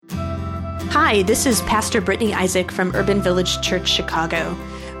Hi, this is Pastor Brittany Isaac from Urban Village Church, Chicago.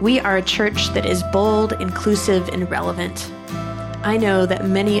 We are a church that is bold, inclusive, and relevant. I know that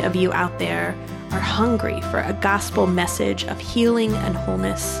many of you out there are hungry for a gospel message of healing and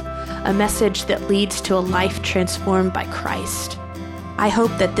wholeness, a message that leads to a life transformed by Christ. I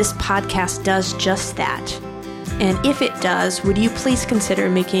hope that this podcast does just that. And if it does, would you please consider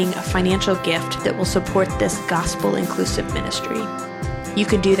making a financial gift that will support this gospel-inclusive ministry? You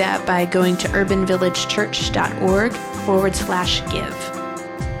can do that by going to urbanvillagechurch.org/give.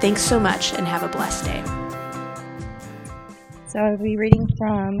 Thanks so much and have a blessed day. So I'll be reading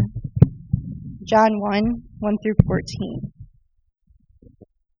from John 1:1-14.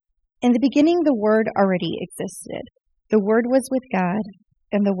 In the beginning, the Word already existed. The Word was with God,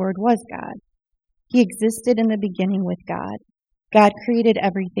 and the Word was God. He existed in the beginning with God. God created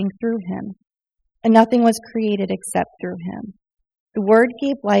everything through him, and nothing was created except through him. The Word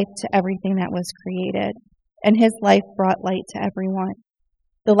gave life to everything that was created, and his life brought light to everyone.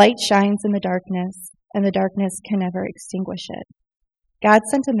 The light shines in the darkness, and the darkness can never extinguish it. God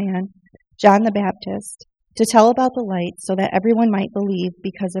sent a man, John the Baptist, to tell about the light so that everyone might believe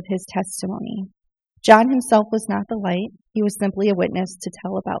because of his testimony. John himself was not the light, he was simply a witness to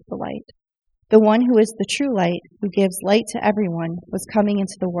tell about the light. The one who is the true light, who gives light to everyone, was coming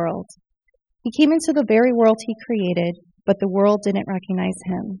into the world. He came into the very world he created, but the world didn't recognize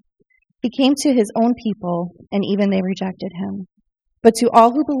him. He came to his own people, and even they rejected him. But to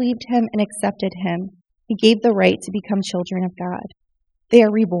all who believed him and accepted him, he gave the right to become children of God. They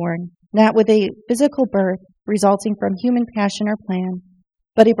are reborn, not with a physical birth resulting from human passion or plan,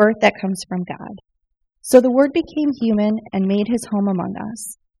 but a birth that comes from God. So the Word became human and made his home among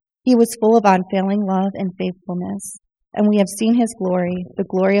us. He was full of unfailing love and faithfulness, and we have seen his glory, the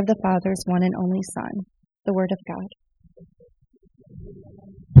glory of the Father's one and only Son, the Word of God.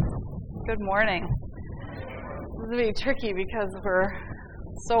 Good morning. This is going to be tricky because we're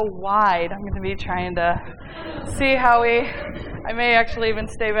so wide. I'm going to be trying to see how I may actually even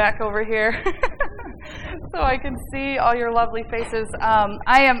stay back over here so I can see all your lovely faces.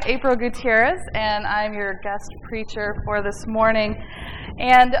 I am April Gutierrez, and I'm your guest preacher for this morning.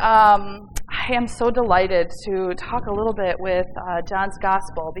 And I am so delighted to talk a little bit with John's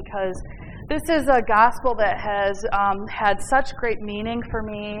Gospel, because this is a gospel that has had such great meaning for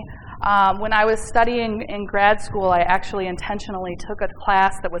me. When I was studying in grad school, I actually intentionally took a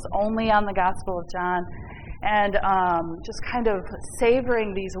class that was only on the Gospel of John, and just kind of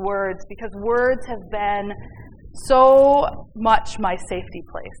savoring these words, because words have been so much my safety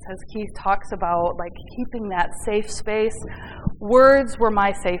place. As Keith talks about, like, keeping that safe space, words were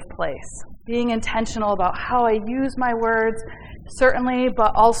my safe place. Being intentional about how I use my words, certainly,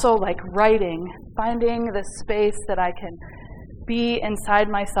 but also like writing, finding the space that I can be inside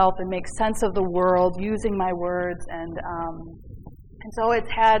myself and make sense of the world using my words. And so it's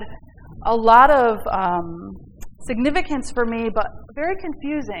had a lot of significance for me, but very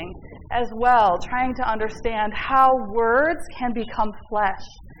confusing as well, trying to understand how words can become flesh,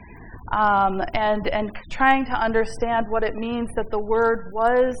 and trying to understand what it means that the Word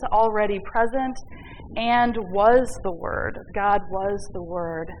was already present and was the Word. God was the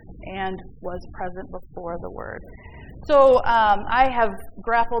Word and was present before the Word. So I have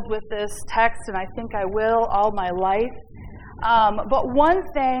grappled with this text, and I think I will all my life. But one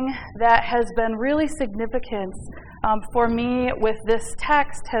thing that has been really significant for me with this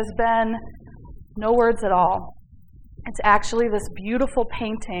text has been no words at all. It's actually this beautiful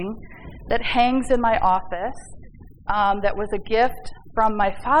painting that hangs in my office that was a gift from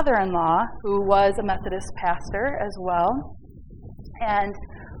my father-in-law, who was a Methodist pastor as well. And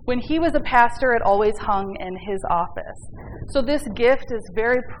when he was a pastor, it always hung in his office. So this gift is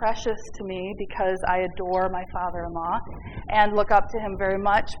very precious to me because I adore my father-in-law and look up to him very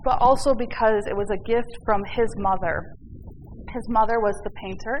much, but also because it was a gift from his mother. His mother was the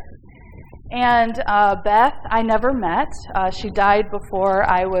painter. And Beth, I never met. She died before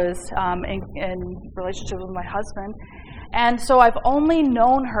I was in relationship with my husband. And so I've only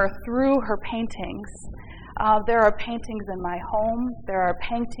known her through her paintings. There are paintings in my home. There are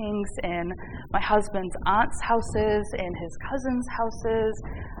paintings in my husband's aunt's houses, in his cousins' houses.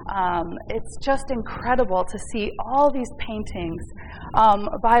 It's just incredible to see all these paintings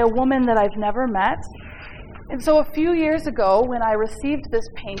by a woman that I've never met. And so a few years ago, when I received this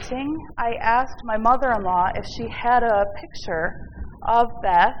painting, I asked my mother-in-law if she had a picture of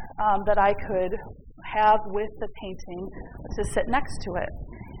Beth that I could have with the painting to sit next to it.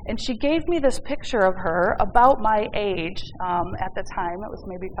 And she gave me this picture of her about my age at the time. It was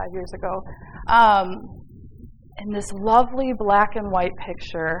maybe 5 years ago. And this lovely black and white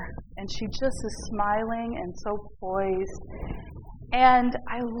picture. and she just is smiling and so poised. And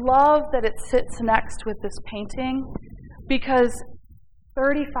I love that it sits next with this painting because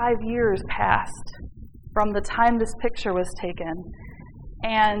 35 years passed from the time this picture was taken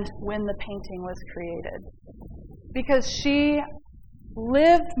and when the painting was created. Because she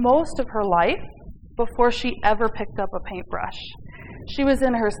lived most of her life before she ever picked up a paintbrush. She was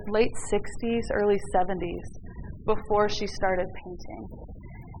in her late 60s, early 70s before she started painting.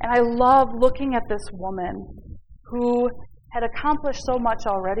 And I love looking at this woman who had accomplished so much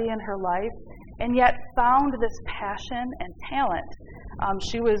already in her life and yet found this passion and talent.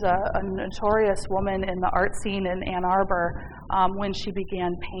 She was a notorious woman in the art scene in Ann Arbor when she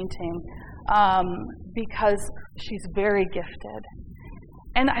began painting because she's very gifted.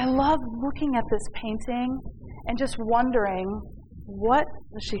 And I love looking at this painting and just wondering, what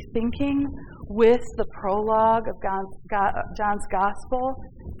was she thinking with the prologue of John's Gospel?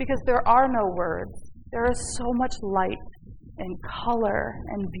 Because there are no words. There is so much light and color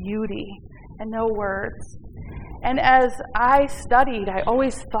and beauty and no words. And as I studied, I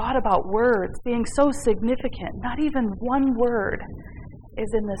always thought about words being so significant. Not even one word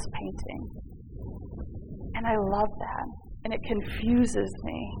is in this painting. And I love that. And it confuses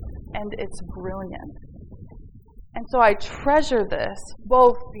me. And it's brilliant. And so I treasure this,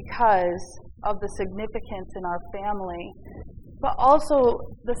 both because of the significance in our family, but also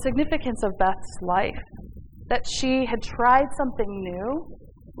the significance of Beth's life. That she had tried something new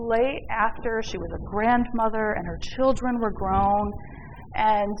late after she was a grandmother and her children were grown,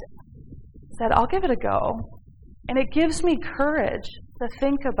 and said, I'll give it a go. And it gives me courage to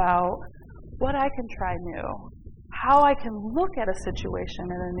think about what I can try new, how I can look at a situation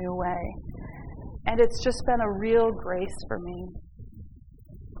in a new way. And it's just been a real grace for me.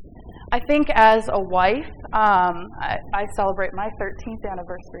 I think as a wife, I celebrate my 13th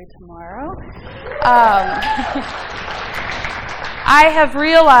anniversary tomorrow. I have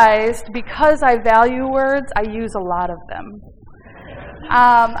realized because I value words, I use a lot of them.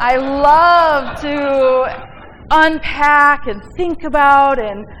 I love to unpack and think about,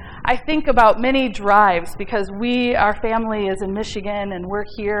 and I think about many drives because our family is in Michigan and we're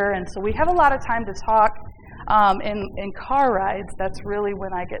here, and so we have a lot of time to talk in car rides. That's really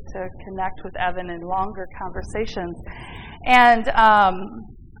when I get to connect with Evan in longer conversations. And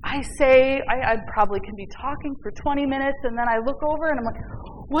I probably can be talking for 20 minutes, and then I look over and I'm like,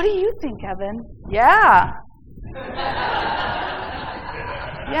 what do you think, Evan? Yeah.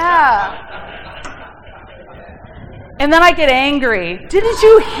 Yeah. And then I get angry. Didn't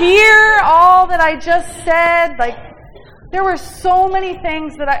you hear all that I just said? Like, there were so many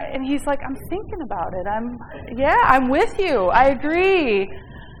things and he's like, I'm thinking about it. I'm with you. I agree.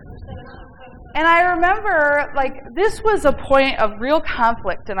 And I remember, this was a point of real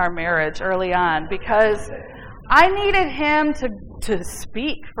conflict in our marriage early on because I needed him to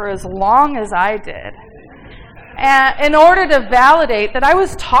speak for as long as I did. And in order to validate that I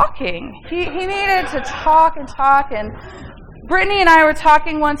was talking. He needed to talk and talk. And Brittany and I were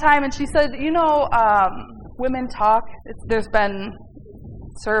talking one time, and she said, women talk. There's been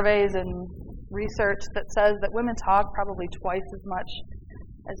surveys and research that says that women talk probably twice as much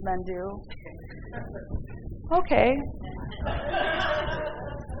as men do. Okay.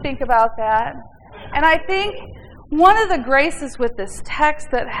 Think about that. And I think one of the graces with this text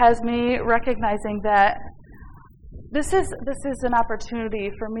that has me recognizing that this is an opportunity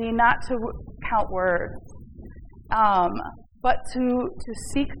for me not to count words, but to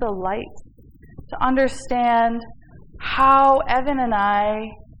seek the light, to understand how Evan and I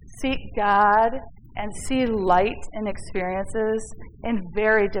seek God and see light in experiences in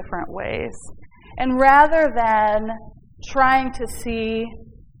very different ways. And rather than trying to see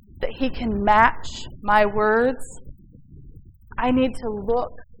that he can match my words, I need to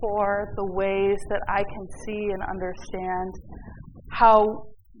look for the ways that I can see and understand how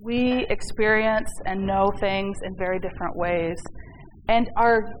we experience and know things in very different ways and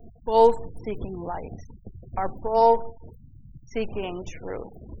are both seeking light, are both seeking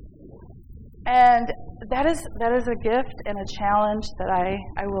truth. And that is a gift and a challenge that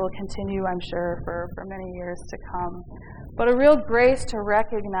I will continue, I'm sure, for many years to come. But a real grace to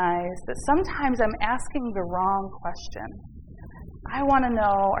recognize that sometimes I'm asking the wrong question. I want to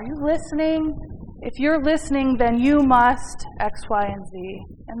know, are you listening? If you're listening, then you must X, Y, and Z.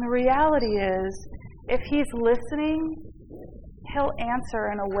 And the reality is, if he's listening, he'll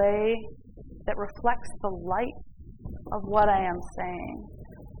answer in a way that reflects the light of what I am saying,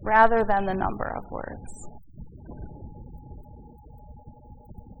 rather than the number of words.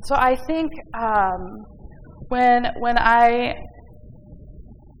 So I think when I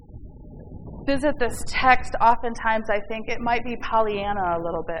visit this text, oftentimes I think it might be Pollyanna a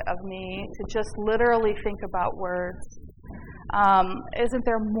little bit of me to just literally think about words. Isn't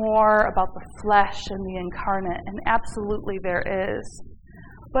there more about the flesh and the incarnate? And absolutely there is.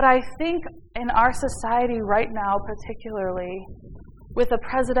 But I think in our society right now, particularly, with a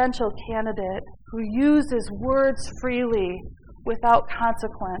presidential candidate who uses words freely without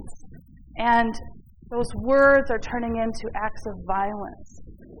consequence, and those words are turning into acts of violence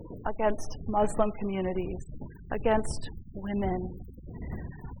against Muslim communities, against women.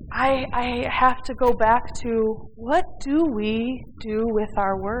 I have to go back to, what do we do with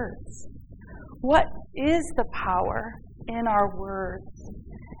our words? What is the power in our words?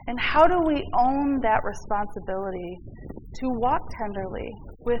 And how do we own that responsibility to walk tenderly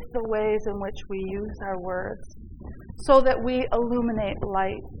with the ways in which we use our words so that we illuminate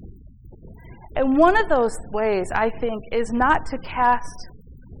light? And one of those ways, I think, is not to cast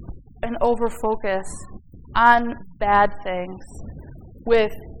an overfocus on bad things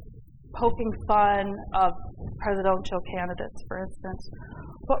with poking fun of presidential candidates, for instance,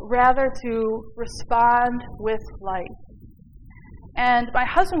 but rather to respond with light. And my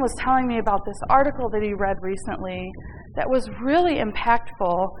husband was telling me about this article that he read recently that was really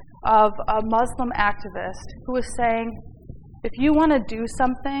impactful, of a Muslim activist who was saying, if you want to do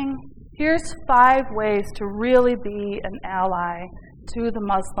something, here's 5 ways to really be an ally to the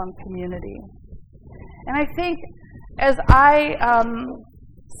Muslim community. And I think as I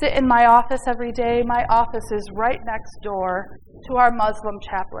sit in my office every day, my office is right next door to our Muslim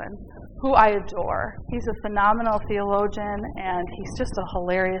chaplain, who I adore. He's a phenomenal theologian, and he's just a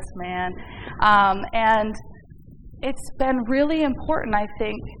hilarious man. And it's been really important, I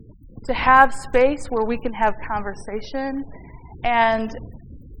think, to have space where we can have conversation and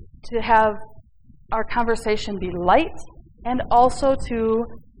to have our conversation be light, and also to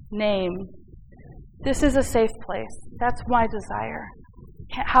name, this is a safe place. That's my desire.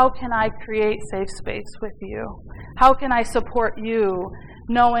 How can I create safe space with you? How can I support you,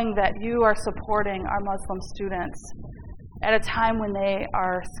 knowing that you are supporting our Muslim students at a time when they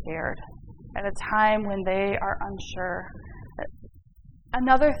are scared, at a time when they are unsure?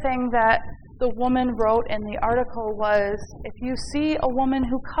 Another thing that the woman wrote in the article was, if you see a woman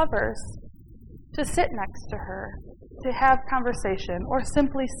who covers, to sit next to her, to have conversation, or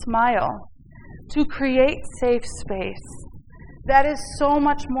simply smile, to create safe space. That is so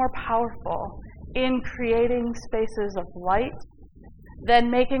much more powerful in creating spaces of light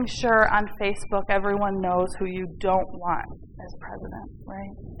than making sure on Facebook everyone knows who you don't want as president, right?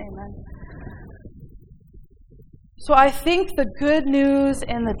 Amen. So I think the good news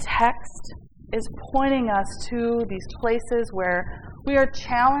in the text is pointing us to these places where we are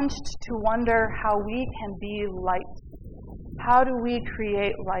challenged to wonder how we can be light. How do we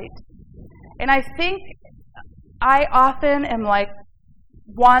create light? And I think I often am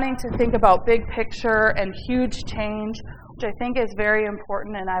wanting to think about big picture and huge change, which I think is very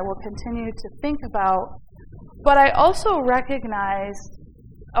important and I will continue to think about. But I also recognize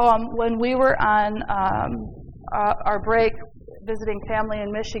when we were on our break visiting family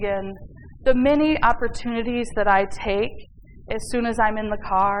in Michigan, the many opportunities that I take as soon as I'm in the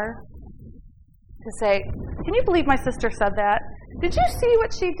car to say, can you believe my sister said that? Did you see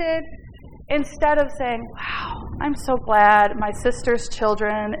what she did? Instead of saying, wow, I'm so glad my sister's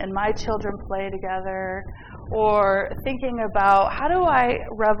children and my children play together, or thinking about how do I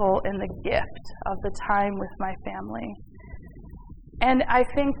revel in the gift of the time with my family. And I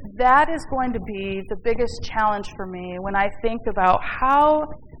think that is going to be the biggest challenge for me when I think about how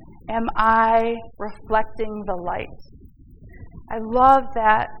am I reflecting the light. I love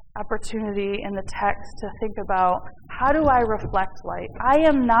that opportunity in the text to think about, how do I reflect light? I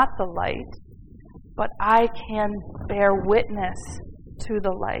am not the light, but I can bear witness to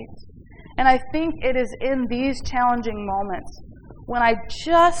the light. And I think it is in these challenging moments when I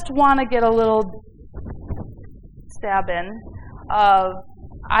just want to get a little stab in of,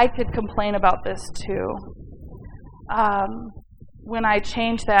 I could complain about this too. When I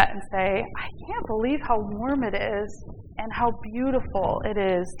change that and say, I can't believe how warm it is and how beautiful it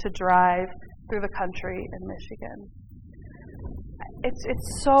is to drive through the country in Michigan.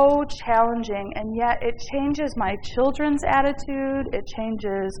 It's so challenging, and yet it changes my children's attitude. It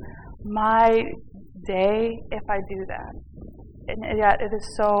changes my day if I do that. And yet it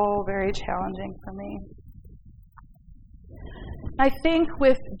is so very challenging for me. I think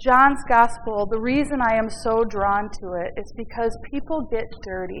with John's gospel, the reason I am so drawn to it is because people get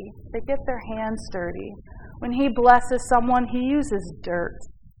dirty. They get their hands dirty. When he blesses someone, he uses dirt.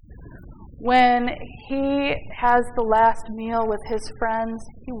 When he has the last meal with his friends,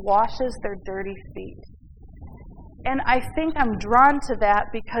 he washes their dirty feet. And I think I'm drawn to that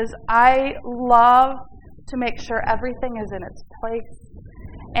because I love to make sure everything is in its place.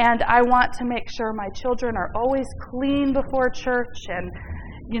 And I want to make sure my children are always clean before church. And,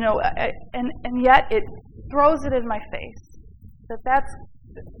 and yet it throws it in my face.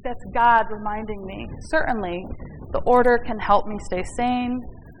 That's God reminding me. Certainly, the order can help me stay sane,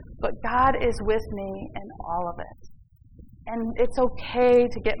 but God is with me in all of it. And it's okay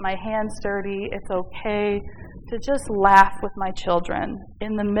to get my hands dirty. It's okay to just laugh with my children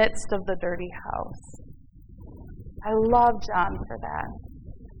in the midst of the dirty house. I love John for that.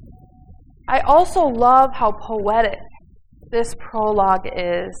 I also love how poetic this prologue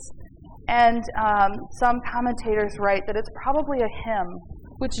is. And some commentators write that it's probably a hymn,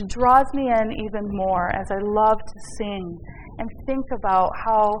 which draws me in even more as I love to sing and think about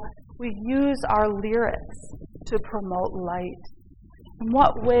how we use our lyrics to promote light. In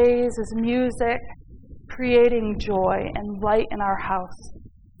what ways is music creating joy and light in our house?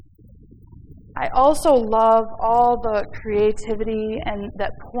 I also love all the creativity and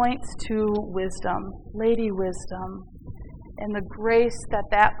that points to wisdom, Lady Wisdom, and the grace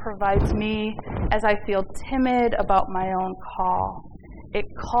that provides me as I feel timid about my own call. It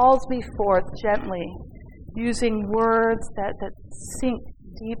calls me forth gently, using words that sink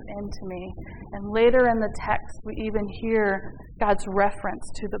deep into me. And later in the text, we even hear God's reference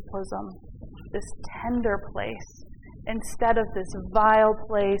to the bosom, this tender place, instead of this vile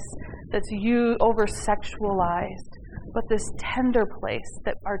place that's over-sexualized, but this tender place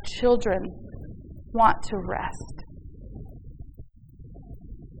that our children want to rest.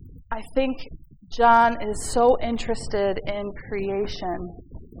 I think John is so interested in creation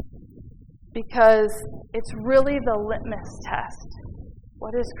because it's really the litmus test.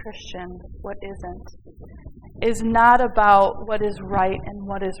 What is Christian? What isn't? Is not about what is right and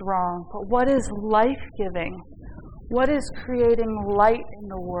what is wrong, but what is life-giving? What is creating light in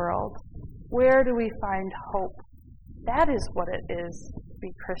the world? Where do we find hope? That is what it is to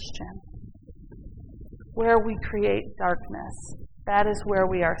be Christian. Where we create darkness, that is where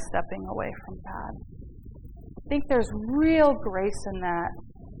we are stepping away from God. I think there's real grace in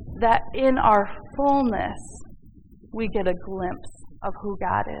that in our fullness, we get a glimpse of who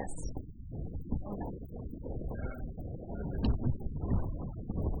God is.